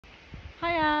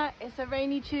Hiya, it's a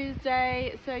rainy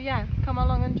Tuesday, so yeah, come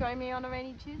along and join me on a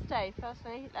rainy Tuesday.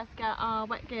 Firstly, let's get our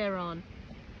wet gear on.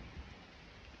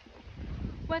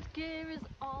 Wet gear is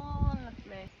on,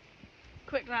 lovely.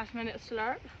 Quick last minute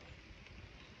slurp.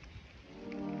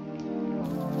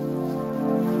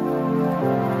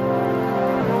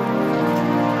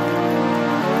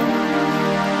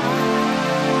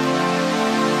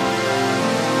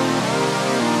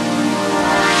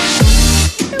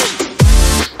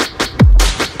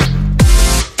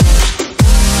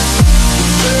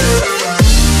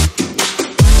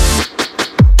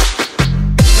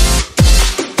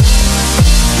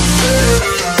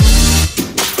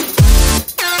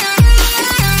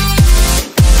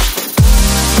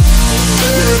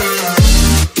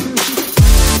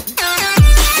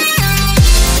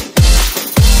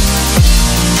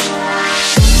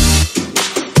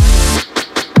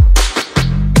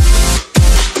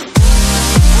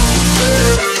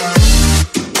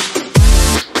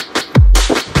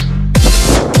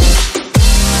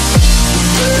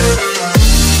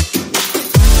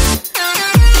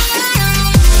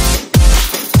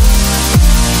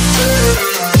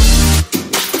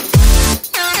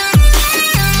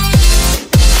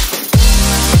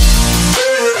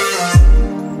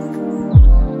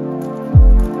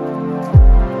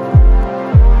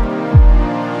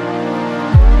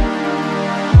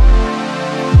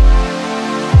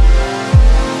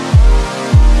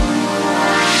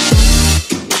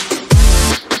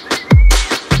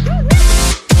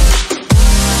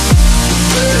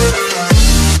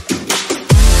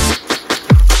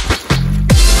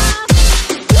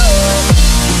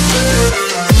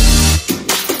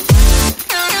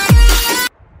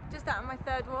 My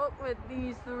third walk with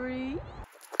these three.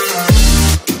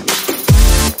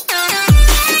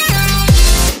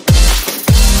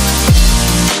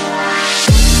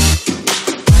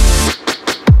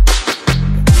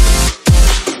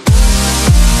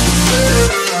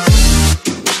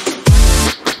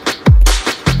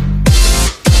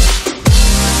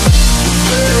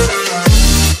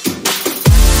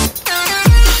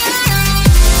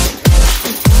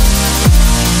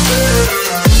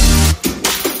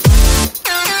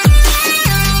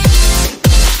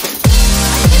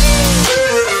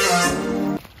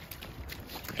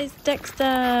 It's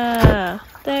Dexter.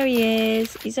 There he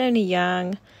is. He's only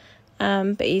young,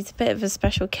 but he's a bit of a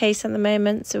special case at the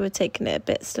moment, so we're taking it a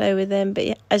bit slow with him.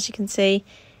 But as you can see,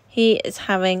 he is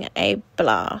having a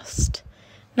blast.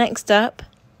 Next up,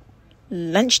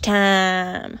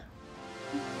 lunchtime.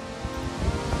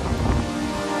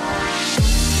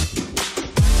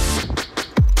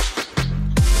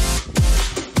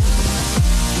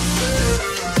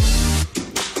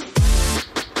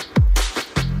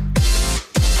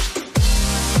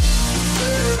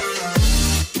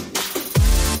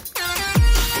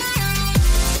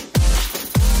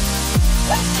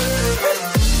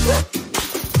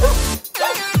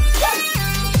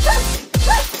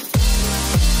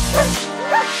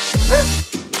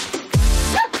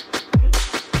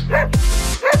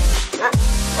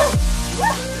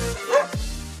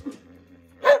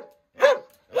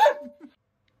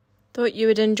 Thought you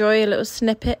would enjoy a little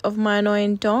snippet of my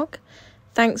annoying dog.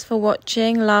 Thanks for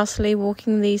watching. Lastly,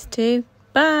 walking these two.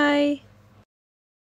 Bye.